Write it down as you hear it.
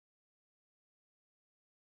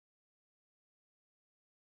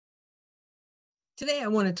Today, I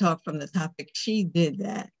want to talk from the topic, She Did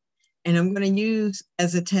That. And I'm going to use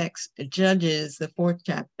as a text Judges, the 4th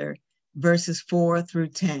chapter, verses 4 through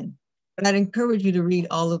 10. But I'd encourage you to read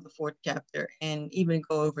all of the 4th chapter and even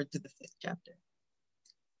go over to the 5th chapter.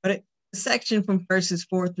 But the section from verses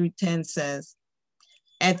 4 through 10 says,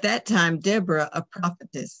 "At that time, Deborah, a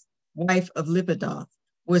prophetess, wife of Lapidoth,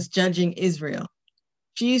 was judging Israel.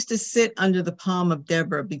 She used to sit under the palm of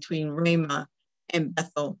Deborah between Ramah and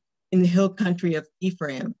Bethel in the hill country of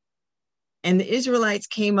Ephraim. And the Israelites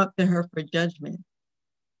came up to her for judgment.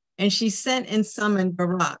 And she sent and summoned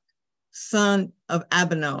Barak, son of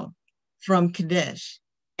Abinoam, from Kadesh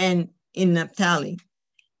and in Naphtali,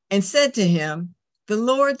 and said to him, 'The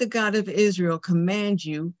Lord, the God of Israel, commands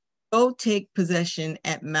you, go take possession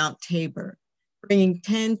at Mount Tabor, bringing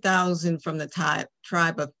 10,000 from the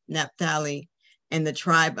tribe of Naphtali and the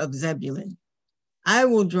tribe of Zebulun. I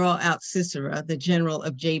will draw out Sisera, the general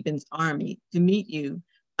of Jabin's army, to meet you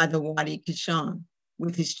by the Wadi Kishon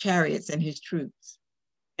with his chariots and his troops,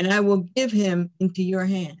 and I will give him into your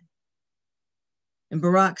hand.' And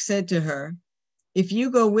Barak said to her, 'If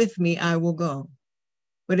you go with me, I will go.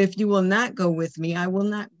 But if you will not go with me, I will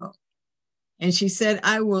not go.' And she said,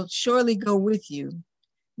 'I will surely go with you.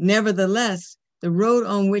 Nevertheless, the road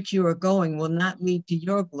on which you are going will not lead to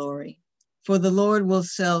your glory, for the Lord will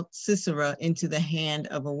sell Sisera into the hand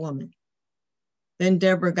of a woman.' Then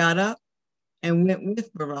Deborah got up and went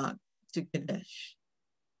with Barak to Kadesh."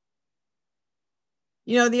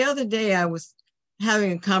 You know, the other day I was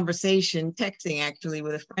having a conversation, texting actually,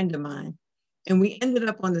 with a friend of mine, and we ended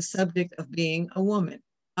up on the subject of being a woman,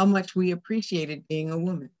 how much we appreciated being a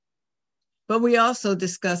woman. But we also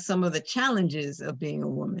discussed some of the challenges of being a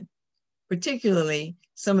woman, particularly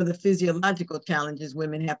some of the physiological challenges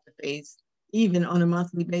women have to face, even on a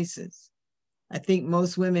monthly basis. I think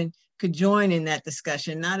most women could join in that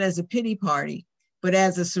discussion, not as a pity party, but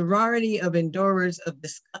as a sorority of endurers of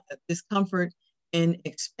discomfort and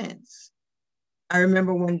expense. I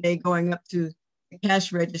remember one day going up to the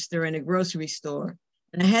cash register in a grocery store,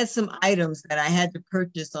 and I had some items that I had to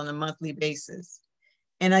purchase on a monthly basis.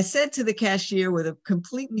 And I said to the cashier with a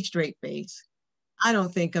completely straight face, "I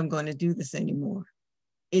don't think I'm going to do this anymore.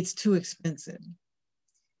 It's too expensive."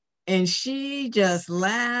 And she just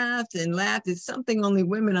laughed and laughed. It's something only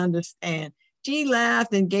women understand. She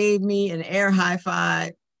laughed and gave me an air high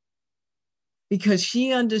five because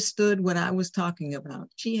she understood what I was talking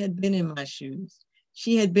about. She had been in my shoes.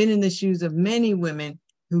 She had been in the shoes of many women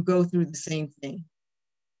who go through the same thing.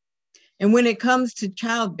 And when it comes to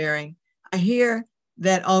childbearing, I hear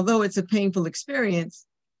that although it's a painful experience,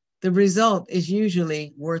 the result is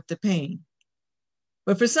usually worth the pain.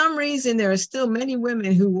 But for some reason, there are still many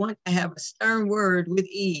women who want to have a stern word with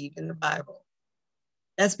Eve in the Bible.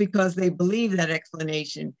 That's because they believe that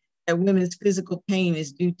explanation, that women's physical pain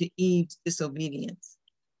is due to Eve's disobedience.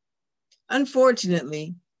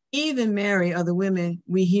 Unfortunately, Eve and Mary are the women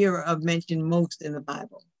we hear of mentioned most in the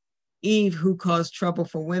Bible. Eve, who caused trouble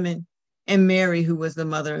for women, and Mary, who was the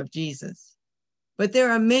mother of Jesus. But there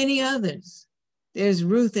are many others. There's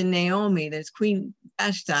Ruth and Naomi, there's Queen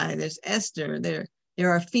Vashti, there's Esther, there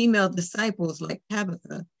are female disciples like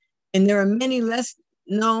Tabitha, and there are many less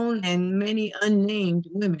known and many unnamed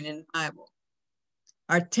women in the Bible.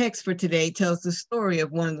 Our text for today tells the story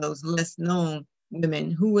of one of those less known women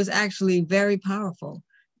who was actually very powerful.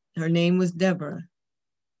 Her name was Deborah.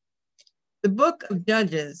 The book of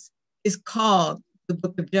Judges is called the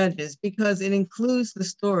book of Judges because it includes the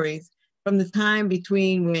stories from the time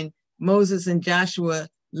between when Moses and Joshua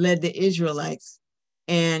led the Israelites,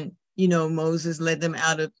 and Moses led them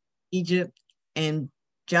out of Egypt and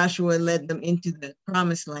Joshua led them into the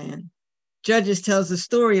promised land. Judges tells the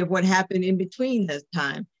story of what happened in between that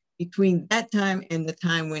time and the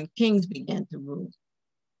time when kings began to rule.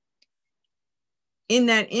 In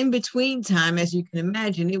that in-between time, as you can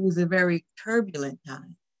imagine, it was a very turbulent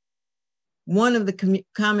time. One of the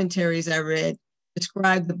commentaries I read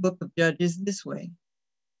described the book of Judges this way: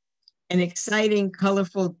 an exciting,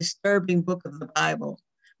 colorful, disturbing book of the Bible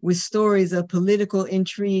with stories of political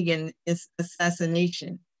intrigue and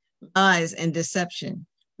assassination, lies and deception,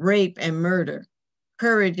 rape and murder,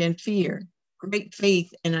 courage and fear, great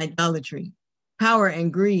faith and idolatry, power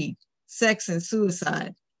and greed, sex and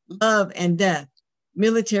suicide, love and death,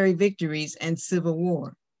 military victories and civil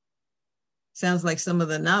war. Sounds like some of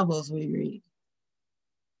the novels we read.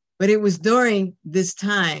 But it was during this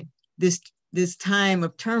time, this time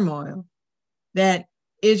of turmoil, that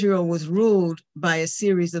Israel was ruled by a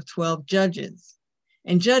series of 12 judges.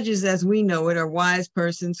 And judges, as we know it, are wise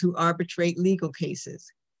persons who arbitrate legal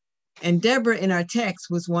cases. And Deborah in our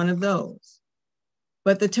text was one of those.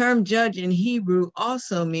 But the term judge in Hebrew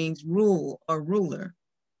also means rule or ruler.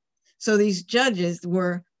 So these judges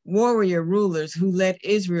were warrior rulers who led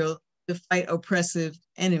Israel to fight oppressive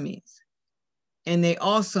enemies. And they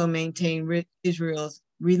also maintained Israel's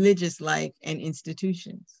religious life and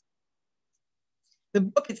institutions. The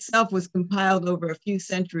book itself was compiled over a few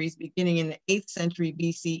centuries, beginning in the 8th century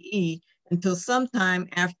BCE until sometime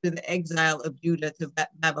after the exile of Judah to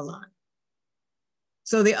Babylon.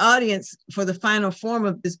 So the audience for the final form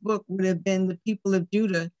of this book would have been the people of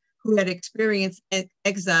Judah who had experienced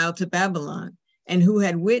exile to Babylon and who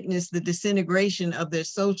had witnessed the disintegration of their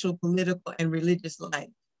social, political, and religious life.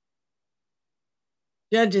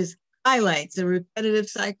 Judges highlights a repetitive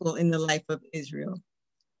cycle in the life of Israel,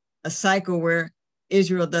 a cycle where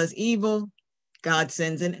Israel does evil, God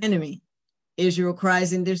sends an enemy. Israel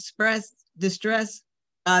cries in distress,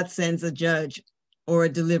 God sends a judge or a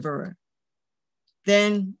deliverer.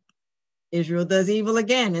 Then Israel does evil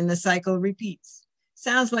again, and the cycle repeats.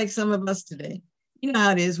 Sounds like some of us today. You know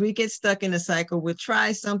how it is. We get stuck in a cycle. We'll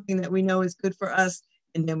try something that we know is good for us,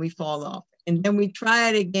 and then we fall off. And then we try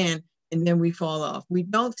it again, and then we fall off. We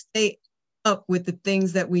don't stay up with the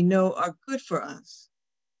things that we know are good for us.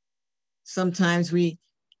 Sometimes we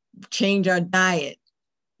change our diet.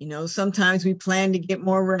 You know, sometimes we plan to get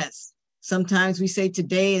more rest. Sometimes we say,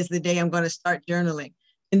 today is the day I'm going to start journaling.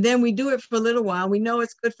 And then we do it for a little while. We know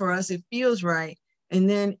it's good for us. It feels right. And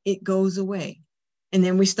then it goes away. And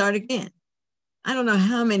then we start again. I don't know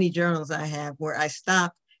how many journals I have where I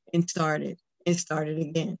stopped and started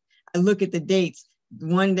again. I look at the dates.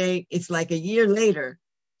 One day, it's like a year later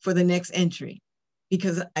for the next entry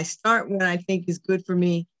because I start what I think is good for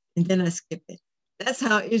me and then I skip it. That's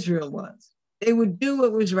how Israel was. They would do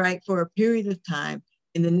what was right for a period of time.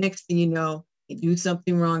 And the next thing you know, they do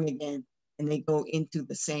something wrong again and they go into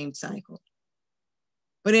the same cycle.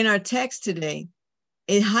 But in our text today,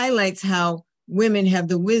 it highlights how women have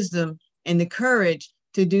the wisdom and the courage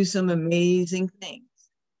to do some amazing things.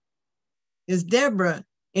 Because Deborah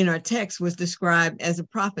in our text was described as a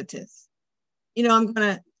prophetess. You know, I'm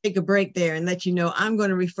going to take a break there and let you know I'm going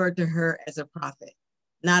to refer to her as a prophet,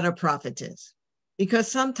 not a prophetess.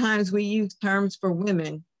 Because sometimes we use terms for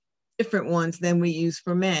women, different ones than we use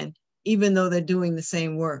for men, even though they're doing the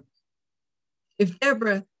same work. If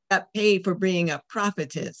Deborah got paid for being a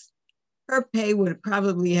prophetess, her pay would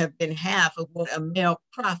probably have been half of what a male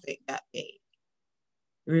prophet got paid.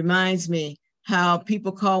 It reminds me how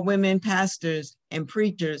people call women pastors and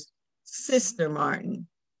preachers Sister Martin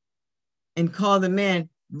and call the men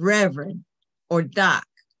Reverend or Doc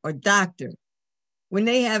or Doctor when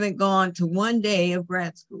they haven't gone to one day of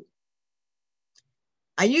grad school.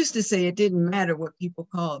 I used to say it didn't matter what people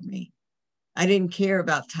called me. I didn't care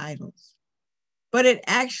about titles. But it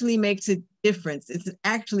actually makes a difference. It's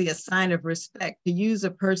actually a sign of respect to use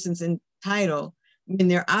a person's title when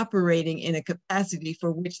they're operating in a capacity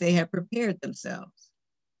for which they have prepared themselves.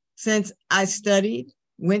 Since I studied,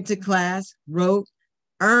 went to class, wrote,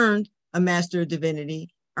 earned a Master of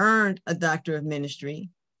Divinity, earned a Doctor of Ministry,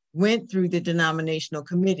 went through the denominational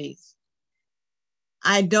committees,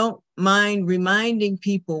 I don't mind reminding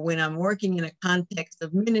people when I'm working in a context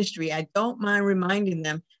of ministry, I don't mind reminding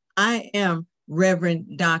them I am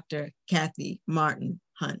Reverend Dr. Kathi Martin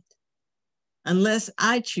Hunt, unless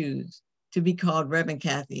I choose to be called Reverend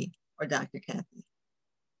Kathi or Dr. Kathi.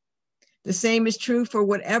 The same is true for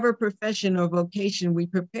whatever profession or vocation we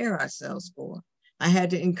prepare ourselves for. I had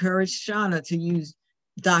to encourage Shauna to use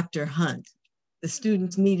Dr. Hunt. The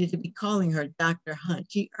students needed to be calling her Dr. Hunt.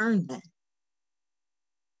 She earned that.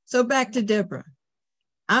 So back to Deborah.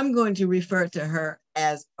 I'm going to refer to her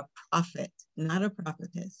as a prophet, not a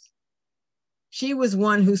prophetess. She was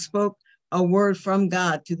one who spoke a word from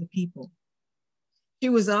God to the people. She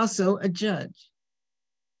was also a judge.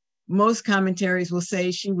 Most commentaries will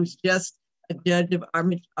say she was just a judge of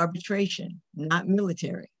arbitration, not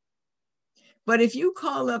military. But if you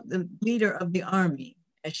call up the leader of the army,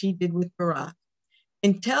 as she did with Barak,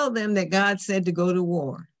 and tell them that God said to go to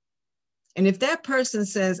war, and if that person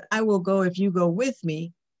says, I will go if you go with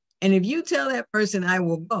me, and if you tell that person I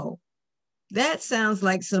will go, that sounds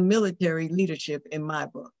like some military leadership in my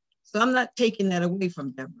book. So I'm not taking that away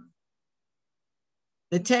from Deborah.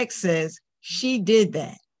 The text says she did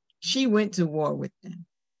that. She went to war with them.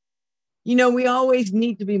 You know, we always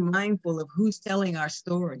need to be mindful of who's telling our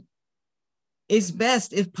story. It's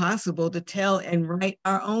best, if possible, to tell and write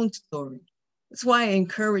our own story. That's why I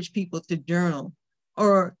encourage people to journal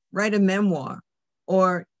or write a memoir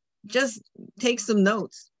or just take some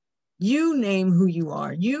notes. You name who you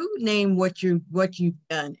are. You name what you've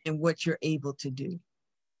done and what you're able to do.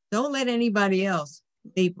 Don't let anybody else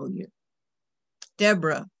label you.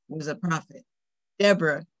 Deborah was a prophet.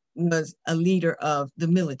 Deborah was a leader of the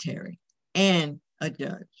military and a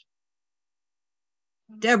judge.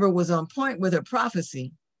 Deborah was on point with her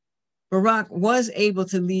prophecy. Barak was able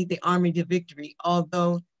to lead the army to victory,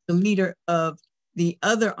 although the leader of the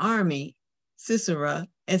other army, Sisera,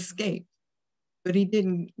 escaped, but he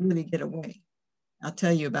didn't really get away. I'll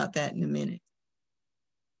tell you about that in a minute.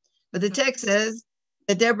 But the text says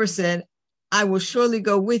that Deborah said, I will surely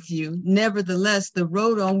go with you. Nevertheless, the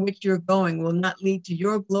road on which you're going will not lead to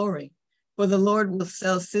your glory, for the Lord will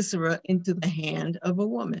sell Sisera into the hand of a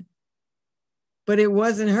woman. But it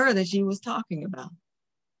wasn't her that she was talking about.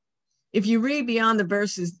 If you read beyond the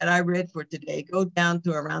verses that I read for today, go down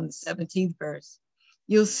to around the 17th verse,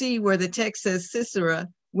 you'll see where the text says Sisera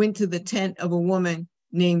went to the tent of a woman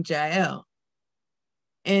named Jael.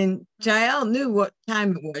 And Jael knew what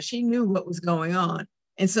time it was. She knew what was going on.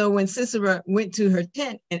 And so when Sisera went to her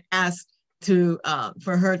tent and asked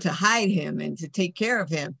for her to hide him and to take care of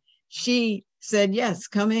him, she said, yes,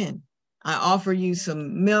 come in. I offer you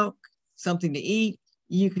some milk, something to eat.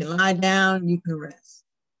 You can lie down, you can rest.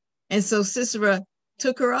 And so Sisera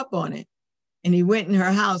took her up on it, and he went in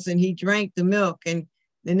her house and he drank the milk. And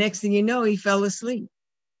the next thing you know, he fell asleep.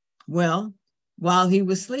 Well, while he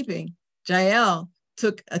was sleeping, Jael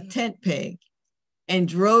took a tent peg and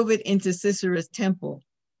drove it into Sisera's temple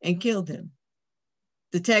and killed him.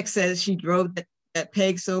 The text says she drove that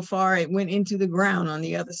peg so far it went into the ground on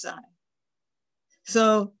the other side.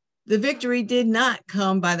 So the victory did not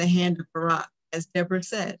come by the hand of Barak, as Deborah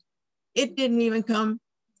said. It didn't even come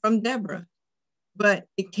from Deborah, but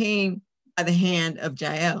it came by the hand of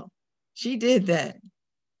Jael. She did that.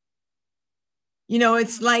 You know,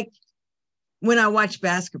 it's like when I watch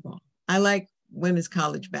basketball. I like women's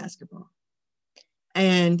college basketball.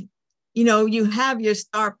 And, you know, you have your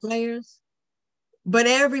star players, but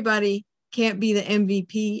everybody can't be the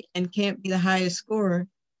MVP and can't be the highest scorer,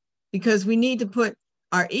 because we need to put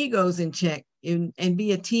our egos in check and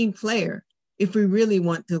be a team player if we really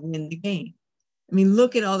want to win the game. I mean,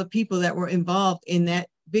 look at all the people that were involved in that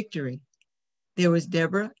victory. There was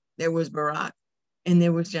Deborah, there was Barak, and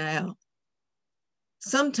there was Jael.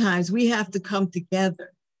 Sometimes we have to come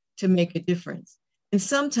together to make a difference. And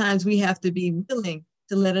sometimes we have to be willing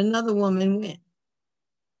to let another woman win.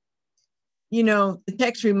 You know, the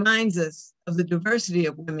text reminds us of the diversity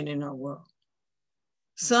of women in our world.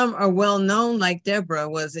 Some are well known, like Deborah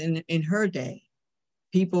was in her day.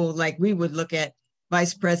 People like we would look at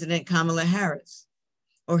Vice President Kamala Harris,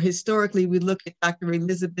 or historically we look at Dr.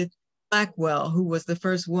 Elizabeth Blackwell, who was the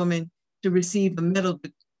first woman to receive a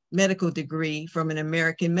medical degree from an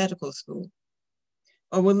American medical school.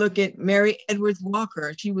 Or we'll look at Mary Edwards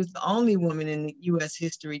Walker. She was the only woman in the US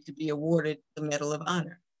history to be awarded the Medal of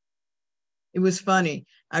Honor. It was funny.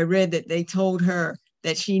 I read that they told her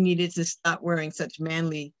that she needed to stop wearing such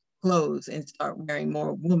manly clothes and start wearing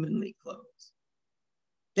more womanly clothes.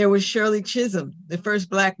 There was Shirley Chisholm, the first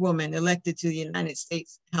Black woman elected to the United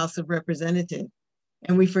States House of Representatives.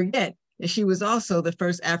 And we forget that she was also the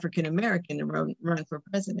first African-American to run for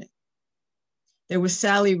president. There was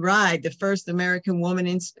Sally Ride, the first American woman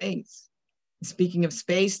in space. Speaking of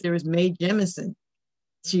space, there was Mae Jemison.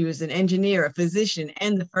 She was an engineer, a physician,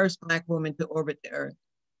 and the first Black woman to orbit the Earth.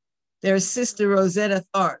 There's Sister Rosetta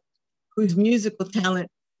Tharpe, whose musical talent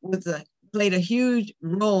played a huge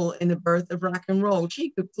role in the birth of rock and roll. She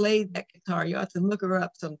could play that guitar. You ought to look her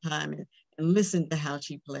up sometime and listen to how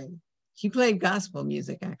she played. She played gospel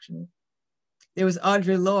music, actually. There was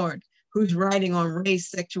Audre Lorde, whose writing on race,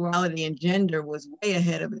 sexuality, and gender was way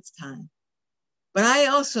ahead of its time. But I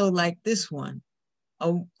also like this one,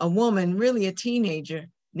 a woman, really a teenager,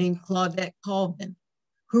 named Claudette Colvin,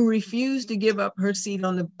 who refused to give up her seat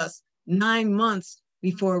on the bus 9 months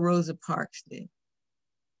before Rosa Parks did.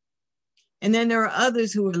 And then there are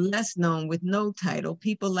others who are less known with no title,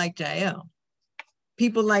 people like Jael,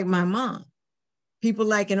 people like my mom, people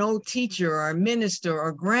like an old teacher or a minister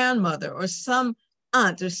or grandmother or some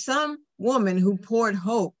aunt or some woman who poured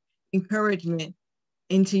hope, encouragement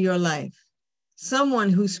into your life, someone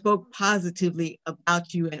who spoke positively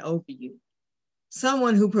about you and over you,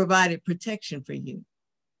 someone who provided protection for you.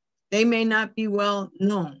 They may not be well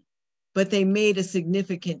known, but they made a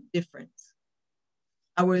significant difference.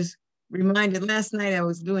 I was reminded last night, I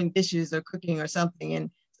was doing dishes or cooking or something, and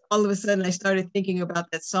all of a sudden I started thinking about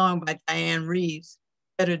that song by Diane Reeves,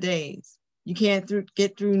 Better Days. You can't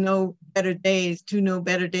get through no better days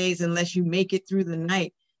unless you make it through the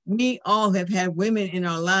night. We all have had women in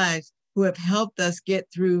our lives who have helped us get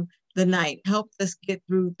through the night, helped us get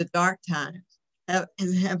through the dark times, have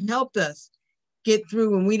helped us get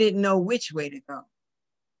through when we didn't know which way to go.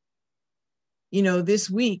 You know, this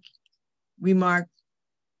week we marked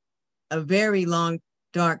a very long,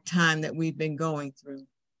 dark time that we've been going through.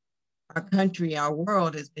 Our country, our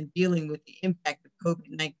world has been dealing with the impact of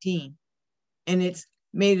COVID-19, and it's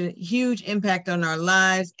made a huge impact on our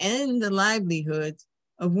lives and the livelihoods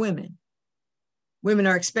of women. Women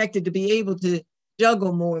are expected to be able to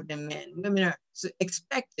juggle more than men. Women are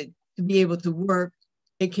expected to be able to work,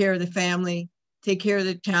 take care of the family, take care of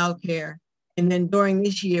the child care. And then during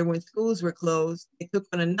this year, when schools were closed, they took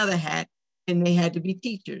on another hat and they had to be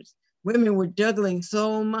teachers. Women were juggling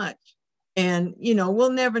so much. And, you know,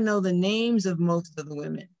 we'll never know the names of most of the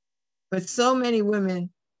women, but so many women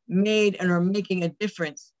made and are making a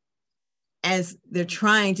difference as they're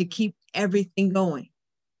trying to keep everything going.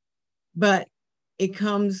 But it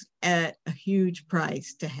comes at a huge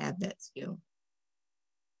price to have that skill.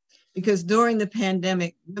 Because during the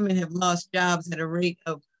pandemic, women have lost jobs at a rate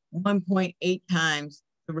of 1.8 times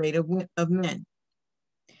the rate of men.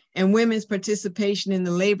 And women's participation in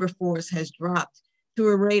the labor force has dropped to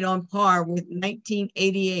a rate on par with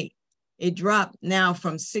 1988. It dropped now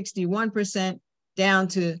from 61% down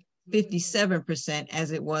to 57%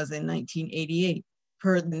 as it was in 1988,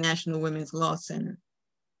 per the National Women's Law Center.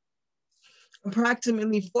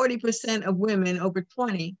 Approximately 40% of women over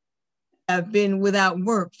 20 have been without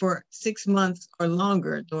work for 6 months or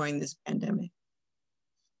longer during this pandemic.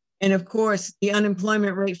 And of course, the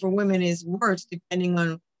unemployment rate for women is worse depending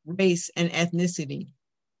on race and ethnicity.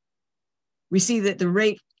 We see that the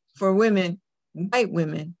rate for women, white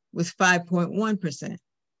women, was 5.1%.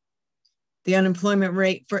 The unemployment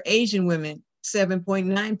rate for Asian women,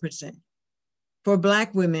 7.9%. For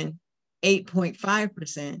Black women,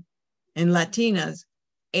 8.5%. And Latinas,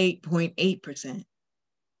 8.8%.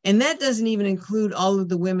 And that doesn't even include all of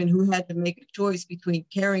the women who had to make a choice between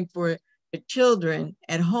caring for the children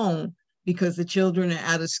at home because the children are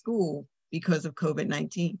out of school because of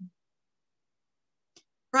COVID-19.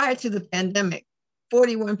 Prior to the pandemic,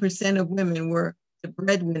 41% of women were the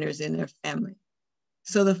breadwinners in their family.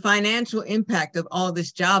 So the financial impact of all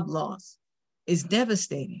this job loss is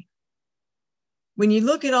devastating. When you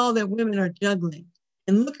look at all that women are juggling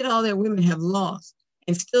and look at all that women have lost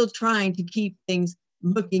and still trying to keep things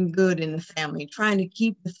looking good in the family, trying to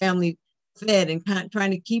keep the family fed and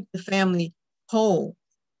trying to keep the family whole,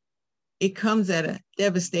 it comes at a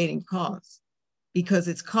devastating cost because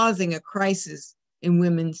it's causing a crisis in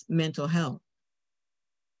women's mental health.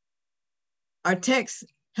 Our text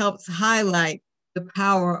helps highlight the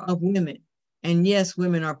power of women. And yes,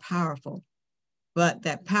 women are powerful, but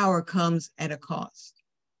that power comes at a cost.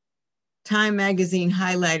 Time magazine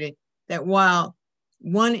highlighted that while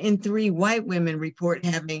 1 in 3 white women report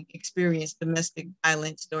having experienced domestic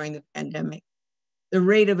violence during the pandemic, the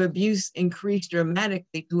rate of abuse increased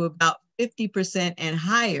dramatically to about 50% and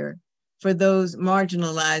higher for those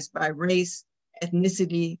marginalized by race,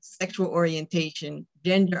 ethnicity, sexual orientation,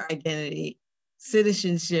 gender identity,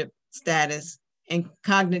 citizenship status, and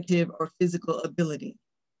cognitive or physical ability.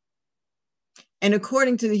 And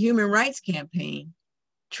according to the Human Rights Campaign,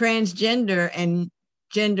 transgender and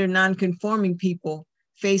gender nonconforming people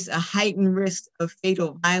face a heightened risk of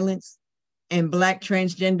fatal violence, and Black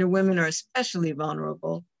transgender women are especially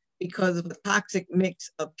vulnerable because of a toxic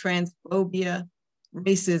mix of transphobia,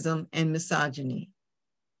 racism, and misogyny.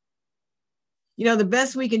 You know, the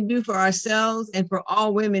best we can do for ourselves and for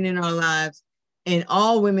all women in our lives and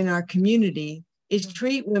all women in our community is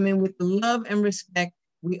treat women with the love and respect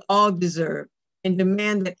we all deserve and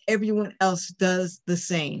demand that everyone else does the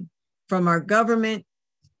same, from our government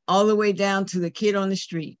all the way down to the kid on the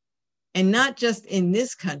street. And not just in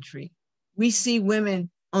this country. We see women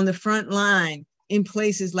on the front line in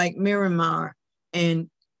places like Myanmar and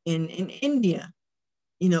in India.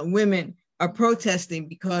 You know, women are protesting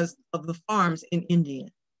because of the farms in India.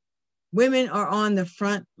 Women are on the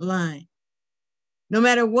front line. No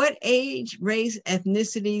matter what age, race,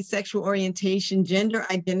 ethnicity, sexual orientation, gender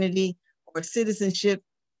identity, or citizenship,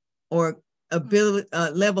 or ability,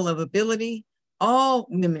 level of ability, all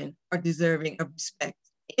women are deserving of respect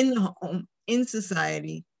in the home, in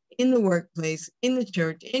society, in the workplace, in the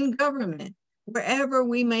church, in government, wherever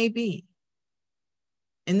we may be.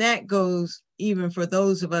 And that goes even for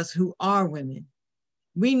those of us who are women.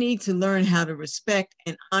 We need to learn how to respect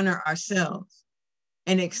and honor ourselves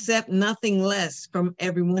and accept nothing less from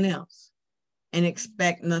everyone else and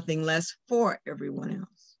expect nothing less for everyone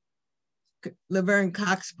else. Laverne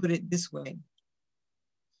Cox put it this way: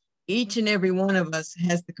 each and every one of us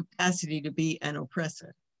has the capacity to be an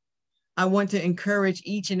oppressor. I want to encourage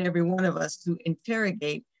each and every one of us to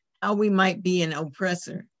interrogate how we might be an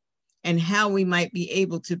oppressor and how we might be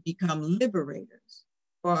able to become liberators.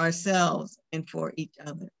 for ourselves and for each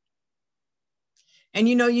other. And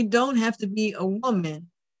you don't have to be a woman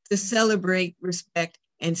to celebrate, respect,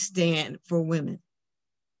 and stand for women.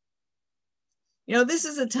 This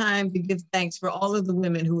is a time to give thanks for all of the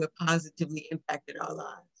women who have positively impacted our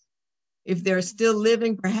lives. If they're still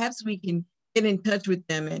living, perhaps we can get in touch with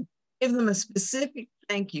them and give them a specific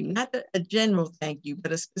thank you, not a general thank you,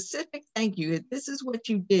 but a specific thank you. If this is what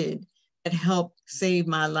you did that helped save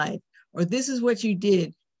my life, or this is what you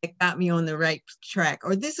did that got me on the right track,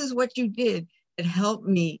 or this is what you did that helped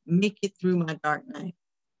me make it through my dark night.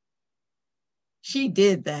 She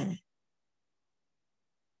did that.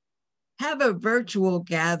 Have a virtual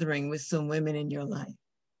gathering with some women in your life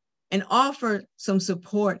and offer some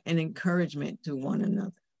support and encouragement to one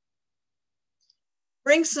another.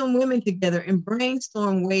 Bring some women together and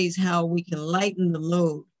brainstorm ways how we can lighten the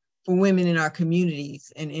load for women in our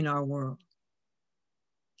communities and in our world.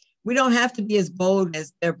 We don't have to be as bold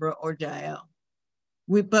as Deborah or Jael,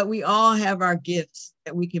 but we all have our gifts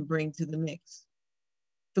that we can bring to the mix.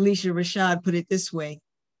 Felicia Rashad put it this way: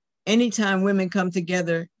 anytime women come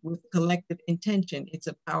together with collective intention, it's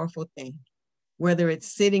a powerful thing. Whether it's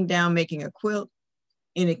sitting down making a quilt,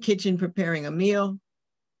 in a kitchen preparing a meal,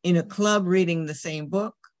 in a club reading the same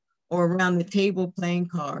book, or around the table playing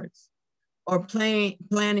cards, or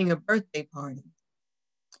planning a birthday party.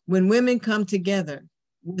 When women come together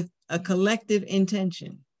with a collective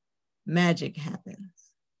intention, magic happens.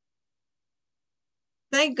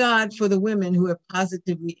 Thank God for the women who have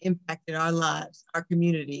positively impacted our lives, our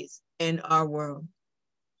communities, and our world.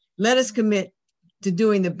 Let us commit to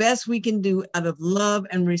doing the best we can do out of love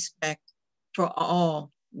and respect for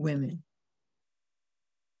all women.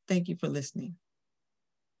 Thank you for listening.